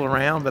traveled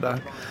around,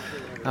 but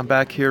I'm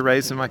back here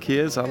raising my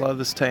kids. I love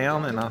this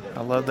town, and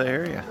I love the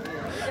area.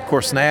 Of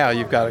course, now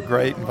you've got a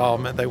great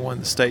involvement. They won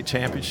the state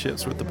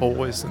championships with the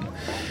boys, and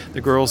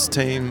the girls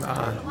team,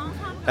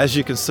 as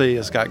you can see,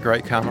 has got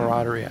great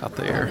camaraderie out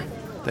there.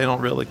 They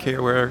don't really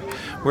care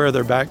where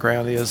their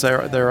background is.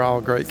 They're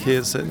all great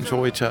kids that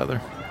enjoy each other.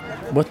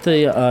 What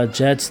the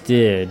Jets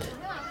did,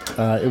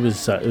 it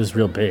was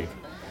real big.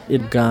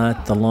 It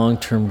got the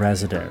long-term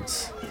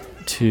residents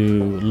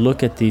to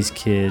look at these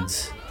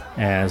kids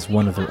as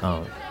one of their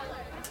own.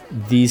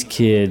 These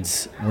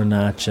kids were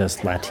not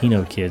just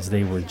Latino kids,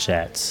 they were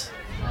Jets.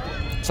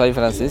 Soy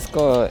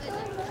Francisco.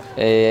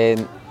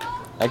 Aquí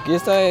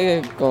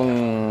estoy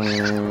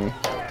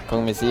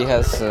con mis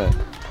hijas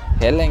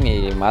Helen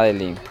y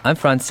Madeline. I'm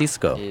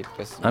Francisco.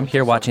 I'm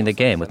here watching the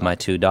game with my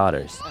two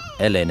daughters,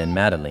 Helen and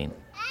Madeline,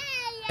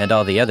 and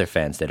all the other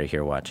fans that are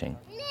here watching.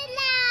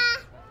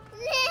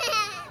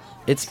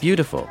 It's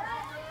beautiful.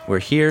 We're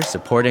here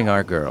supporting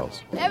our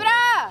girls.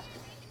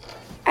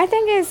 I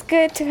think it's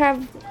good to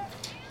have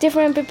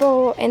different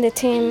people in the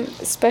team,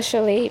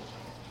 especially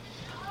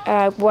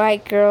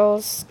white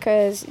girls,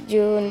 because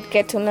you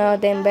get to know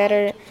them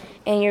better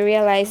and you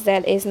realize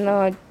that it's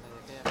not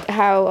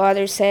how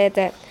others said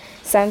that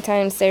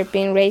sometimes they're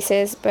being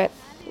racist, but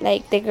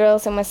like the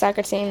girls on my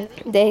soccer team,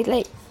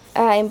 they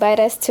invite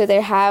us to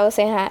their house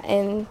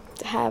and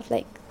have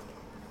like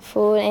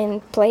food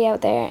and play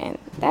out there, and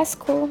that's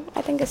cool.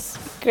 I think it's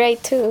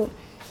great to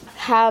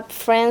have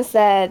friends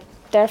that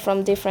they're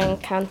from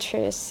different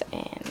countries,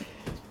 and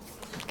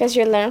because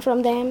you learn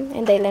from them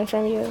and they learn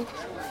from you.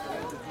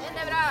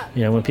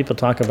 You know, when people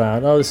talk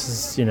about, this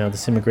is,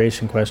 this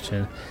immigration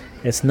question,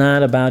 it's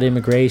not about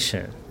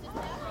immigration.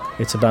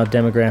 It's about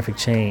demographic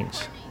change.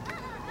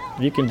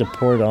 You can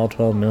deport all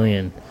 12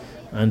 million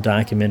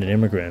undocumented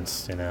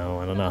immigrants, I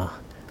don't know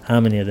how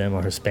many of them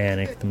are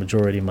Hispanic, the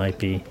majority might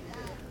be,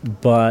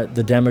 but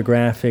the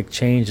demographic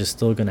change is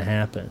still going to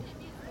happen.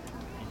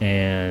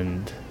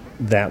 And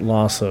that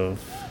loss of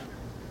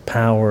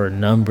power,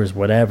 numbers,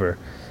 whatever,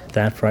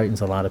 that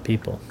frightens a lot of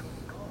people.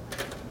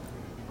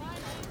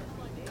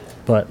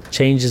 But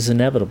change is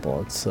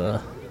inevitable. It's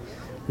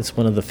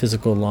one of the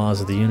physical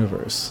laws of the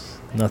universe.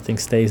 Nothing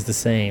stays the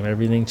same.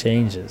 Everything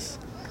changes.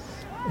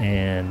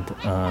 And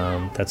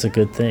that's a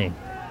good thing.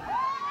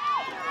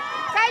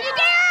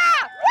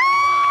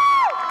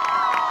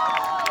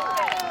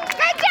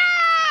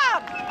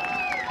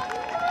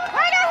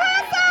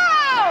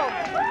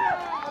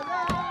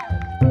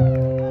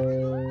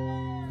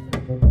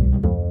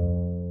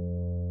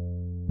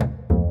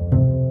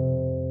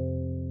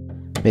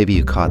 Maybe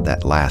you caught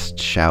that last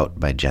shout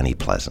by Jenny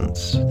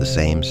Pleasance, the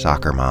same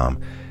soccer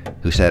mom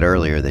who said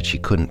earlier that she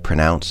couldn't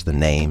pronounce the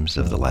names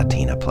of the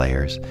Latina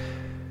players.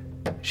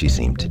 She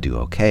seemed to do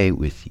okay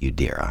with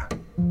Yudira.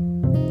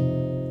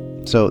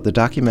 So the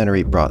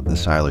documentary brought the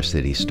Siler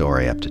City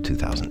story up to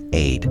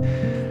 2008.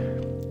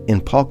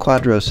 In Paul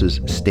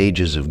Quadros'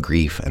 Stages of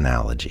Grief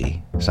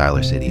analogy,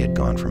 Siler City had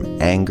gone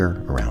from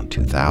anger around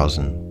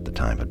 2000, the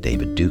time of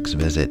David Duke's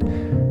visit,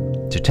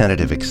 to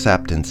tentative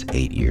acceptance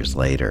 8 years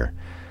later.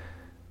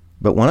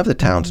 But one of the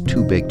town's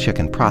two big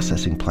chicken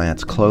processing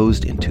plants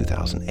closed in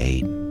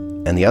 2008,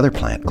 and the other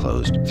plant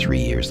closed 3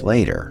 years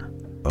later,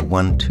 a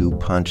 1-2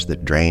 punch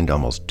that drained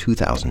almost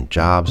 2,000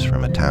 jobs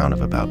from a town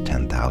of about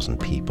 10,000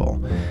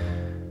 people.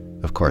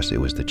 Of course,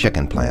 it was the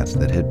chicken plants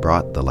that had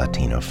brought the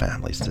Latino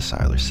families to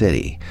Siler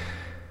City.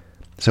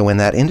 So when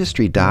that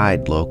industry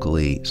died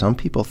locally, some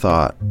people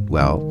thought,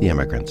 well, the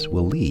immigrants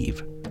will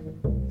leave.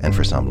 And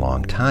for some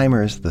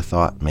long-timers, the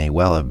thought may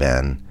well have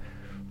been,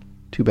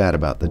 too bad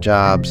about the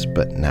jobs,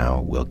 but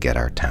now we'll get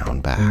our town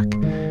back.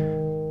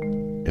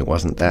 It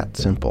wasn't that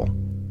simple.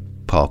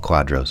 Paul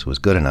Quadros was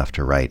good enough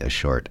to write a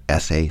short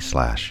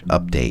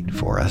essay/update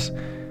for us.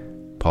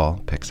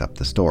 Paul picks up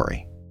the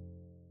story.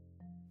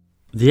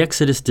 The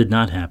exodus did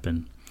not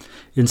happen.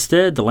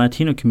 Instead, the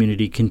Latino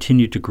community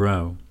continued to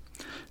grow.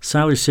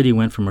 Siler City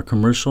went from a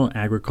commercial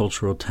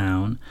agricultural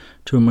town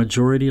to a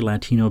majority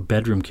Latino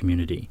bedroom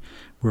community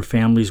where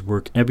families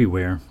work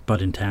everywhere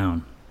but in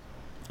town.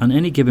 On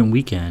any given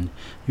weekend,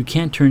 you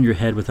can't turn your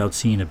head without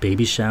seeing a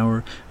baby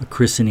shower, a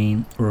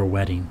christening, or a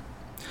wedding.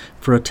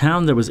 For a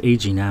town that was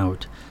aging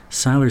out,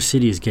 Siler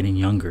City is getting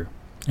younger,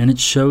 and it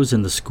shows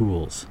in the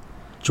schools.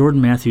 Jordan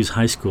Matthews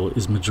High School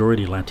is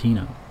majority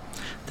Latino.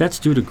 That's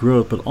due to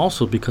growth, but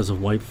also because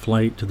of white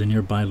flight to the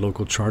nearby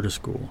local charter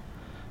school.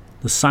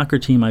 The soccer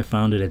team I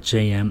founded at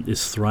JM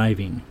is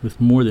thriving,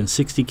 with more than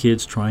 60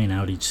 kids trying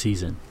out each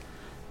season.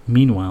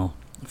 Meanwhile,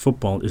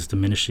 football is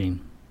diminishing.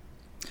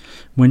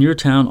 When your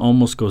town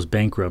almost goes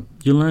bankrupt,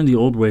 you learn the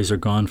old ways are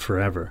gone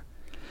forever.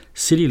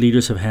 City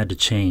leaders have had to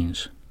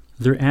change.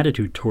 Their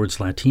attitude towards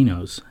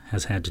Latinos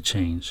has had to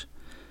change.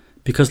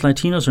 Because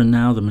Latinos are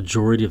now the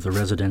majority of the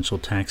residential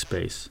tax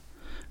base.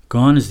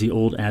 Gone is the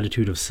old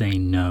attitude of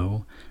saying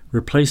no,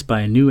 replaced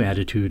by a new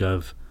attitude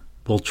of,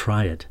 we'll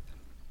try it.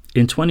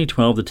 In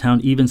 2012, the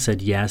town even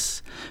said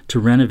yes to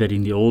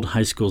renovating the old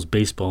high school's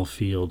baseball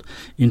field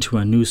into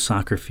a new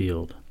soccer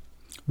field.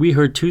 We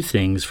heard two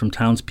things from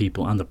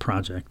townspeople on the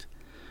project.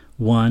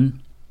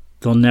 One,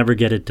 they'll never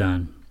get it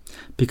done,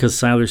 because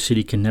Siler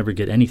City can never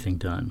get anything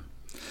done.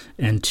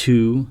 And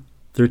two,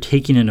 they're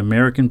taking an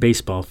American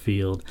baseball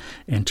field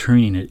and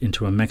turning it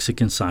into a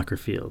Mexican soccer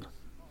field.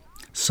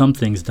 Some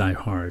things die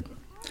hard.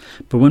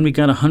 But when we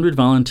got 100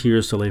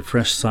 volunteers to lay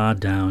fresh sod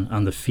down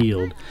on the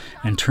field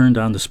and turned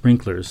on the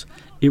sprinklers,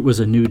 it was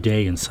a new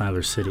day in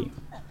Siler City.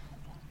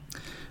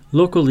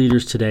 Local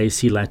leaders today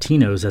see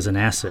Latinos as an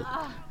asset,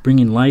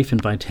 bringing life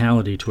and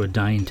vitality to a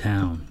dying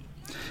town.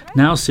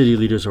 Now city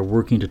leaders are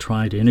working to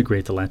try to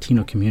integrate the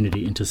Latino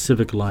community into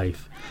civic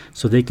life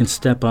so they can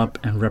step up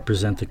and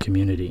represent the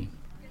community.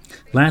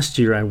 Last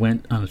year, I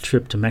went on a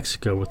trip to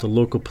Mexico with the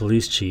local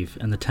police chief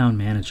and the town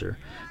manager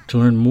to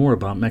learn more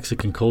about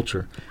Mexican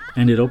culture,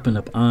 and it opened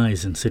up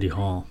eyes in City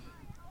Hall.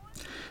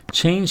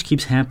 Change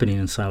keeps happening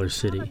in Siler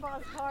City.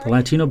 The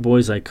Latino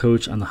boys I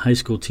coach on the high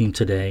school team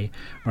today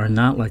are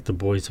not like the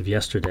boys of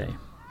yesterday.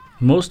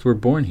 Most were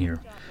born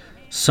here.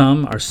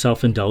 Some are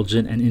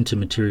self-indulgent and into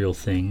material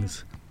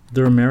things.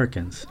 They're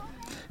Americans.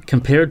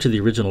 Compared to the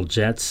original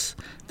Jets,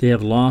 they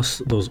have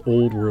lost those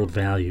old world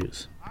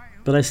values.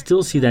 But I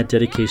still see that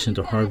dedication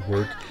to hard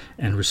work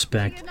and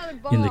respect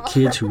in the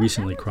kids who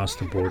recently crossed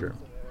the border.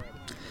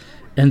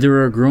 And there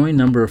are a growing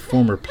number of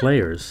former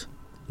players,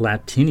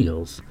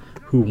 Latinos,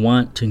 who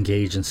want to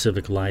engage in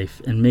civic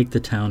life and make the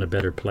town a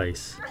better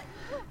place.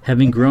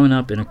 Having grown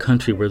up in a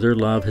country where their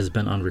love has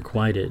been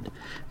unrequited,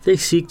 they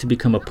seek to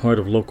become a part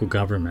of local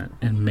government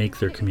and make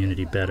their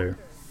community better.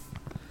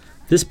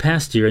 This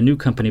past year, a new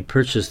company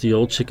purchased the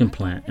old chicken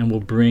plant and will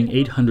bring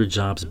 800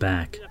 jobs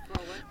back.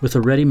 With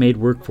a ready-made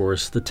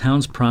workforce, the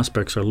town's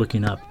prospects are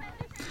looking up.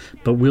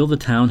 But will the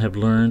town have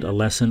learned a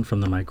lesson from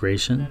the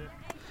migration?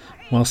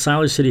 While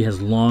Siler City has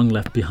long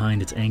left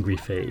behind its angry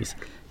phase,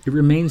 it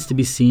remains to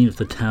be seen if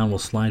the town will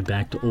slide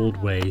back to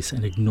old ways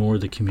and ignore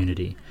the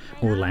community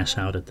or lash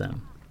out at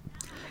them.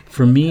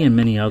 For me and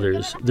many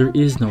others, there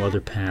is no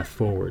other path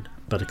forward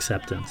but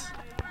acceptance.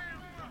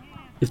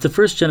 If the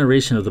first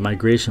generation of the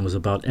migration was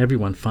about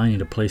everyone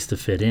finding a place to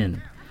fit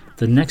in,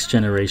 the next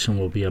generation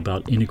will be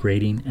about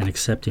integrating and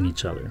accepting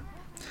each other.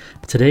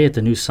 Today at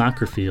the new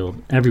soccer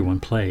field, everyone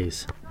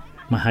plays.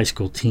 My high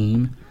school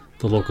team,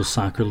 the local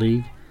soccer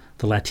league,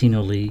 the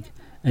Latino league,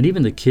 and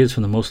even the kids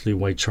from the mostly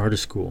white charter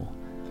school.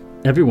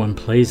 Everyone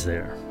plays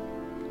there,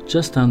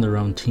 just on their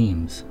own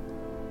teams,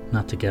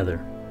 not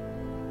together.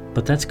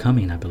 But that's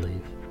coming, I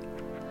believe.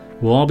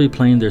 We'll all be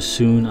playing there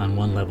soon on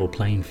one level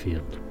playing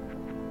field.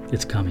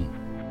 It's coming.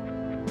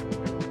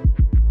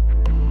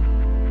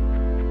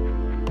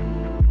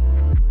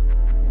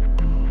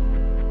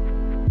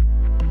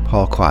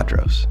 Paul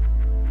Quadros.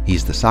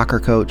 He's the soccer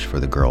coach for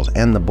the girls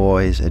and the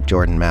boys at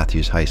Jordan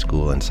Matthews High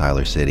School in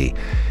Siler City.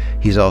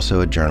 He's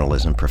also a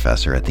journalism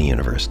professor at the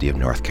University of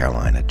North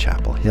Carolina,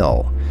 Chapel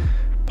Hill.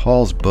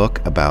 Paul's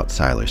book about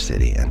Siler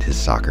City and his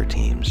soccer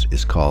teams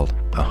is called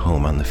A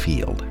Home on the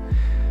Field.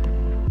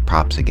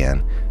 Props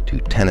again to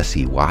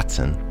Tennessee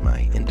Watson,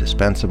 my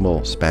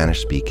indispensable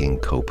Spanish-speaking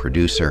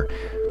co-producer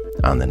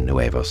on the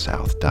Nuevo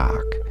South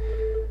doc.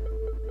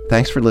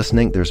 Thanks for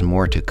listening. There's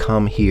more to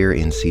come here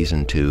in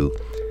Season 2.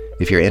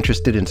 If you're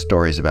interested in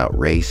stories about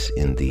race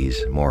in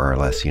these more or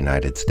less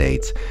United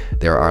States,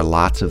 there are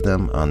lots of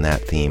them on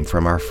that theme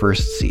from our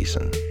first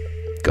season.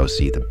 Go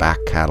see the back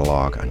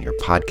catalog on your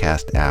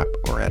podcast app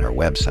or at our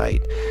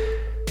website,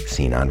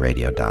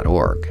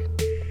 scenonradio.org.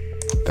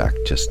 In fact,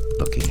 just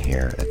looking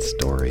here at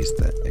stories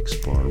that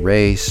explore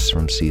race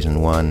from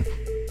Season 1,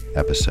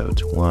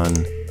 Episodes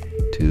 1,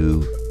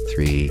 2,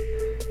 3,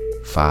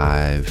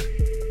 5,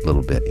 a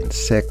little bit in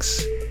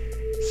 6,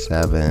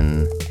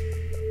 7,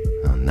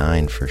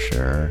 9 for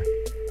sure.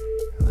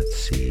 Let's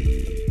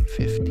see,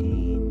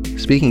 15.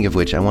 Speaking of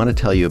which, I want to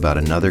tell you about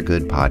another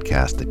good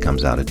podcast that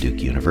comes out of Duke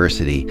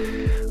University,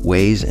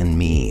 Ways and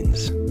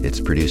Means. It's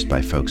produced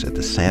by folks at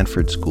the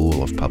Sanford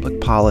School of Public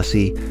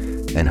Policy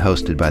and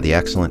hosted by the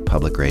excellent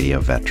public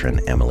radio veteran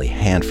Emily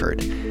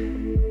Hanford.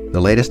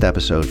 The latest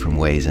episode from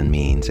Ways and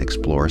Means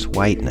explores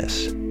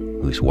whiteness,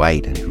 who's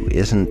white and who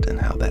isn't, and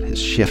how that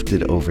has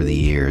shifted over the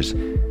years.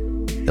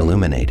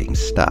 Illuminating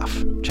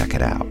stuff. Check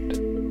it out.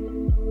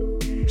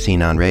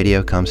 Scene on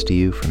Radio comes to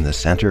you from the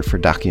Center for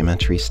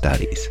Documentary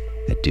Studies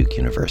at Duke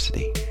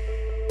University.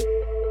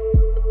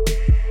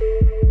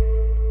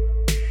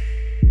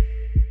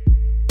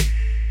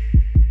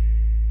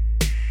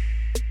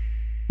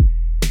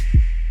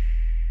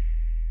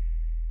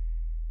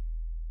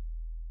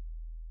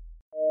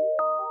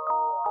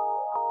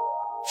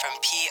 From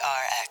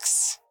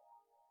PRX.